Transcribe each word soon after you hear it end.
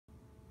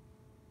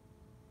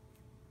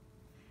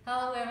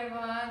Hello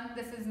everyone,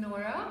 this is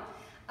Nora.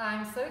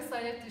 I'm so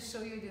excited to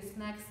show you this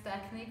next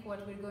technique.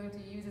 What we're going to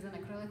use is an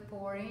acrylic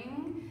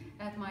pouring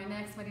at my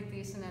next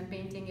meditation and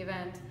painting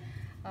event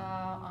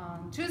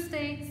on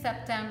Tuesday,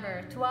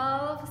 September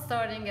 12th,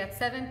 starting at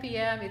 7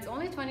 p.m. It's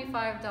only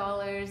 $25,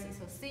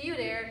 so see you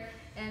there.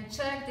 And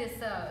check this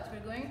out.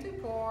 We're going to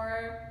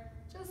pour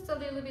just a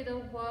little bit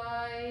of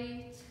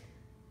white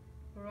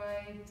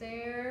right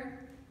there.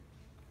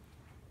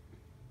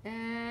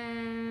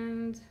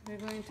 And we're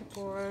going to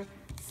pour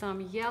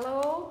some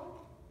yellow.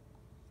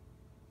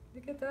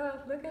 Look at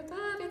that, look at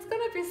that. It's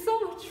gonna be so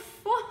much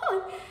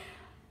fun.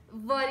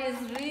 What is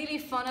really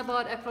fun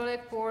about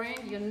acrylic pouring,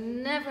 you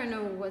never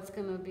know what's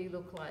gonna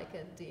look like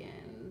at the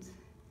end.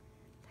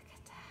 Look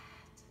at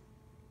that.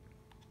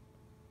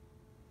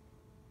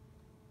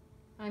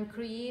 I'm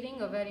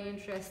creating a very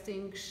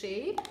interesting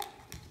shape.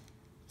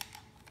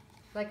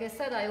 Like I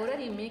said, I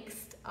already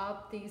mixed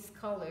up these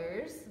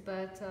colors,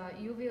 but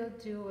you will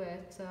do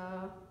it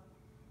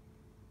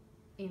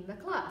in the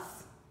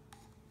class.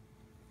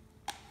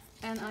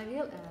 And I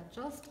will add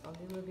just a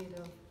little bit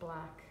of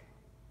black.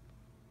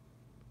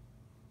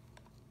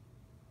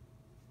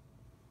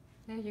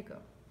 There you go.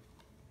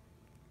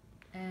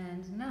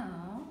 And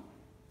now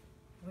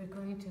we're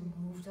going to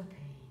move the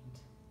paint.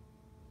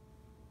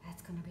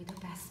 That's gonna be the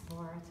best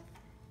part.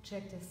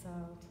 Check this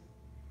out.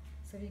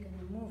 So we're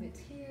gonna move it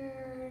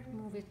here,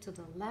 move it to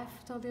the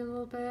left a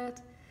little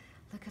bit.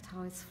 Look at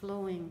how it's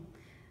flowing.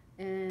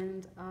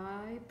 And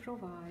I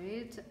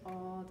provide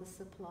all the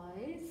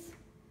supplies,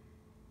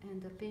 and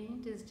the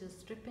paint is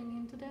just dripping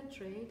into that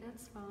tray.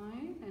 That's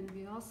fine. And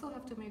we also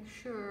have to make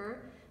sure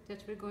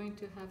that we're going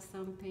to have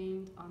some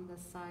paint on the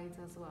sides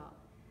as well.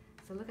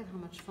 So look at how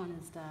much fun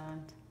is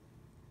that.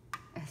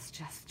 It's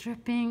just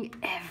dripping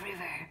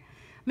everywhere.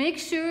 Make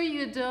sure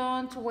you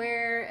don't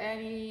wear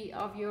any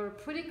of your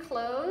pretty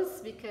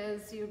clothes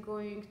because you're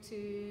going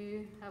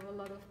to have a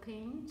lot of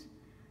paint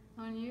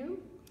on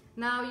you.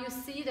 Now you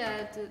see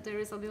that there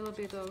is a little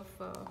bit of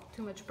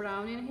too much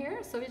brown in here,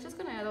 so we're just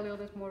gonna add a little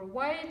bit more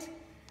white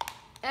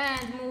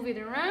and move it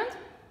around.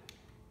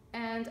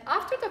 And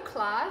after the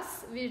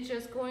class, we're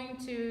just going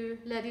to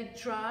let it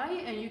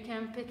dry, and you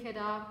can pick it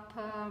up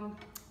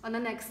on the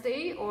next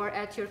day or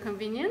at your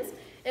convenience.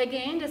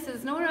 Again, this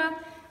is Nora.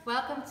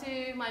 Welcome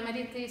to my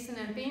meditation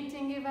and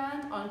painting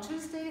event on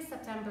Tuesday,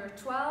 September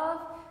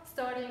 12th,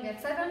 starting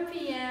at 7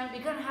 p.m.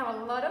 We're gonna have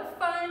a lot of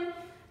fun.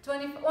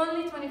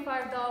 Only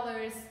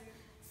 $25.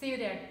 See you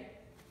there.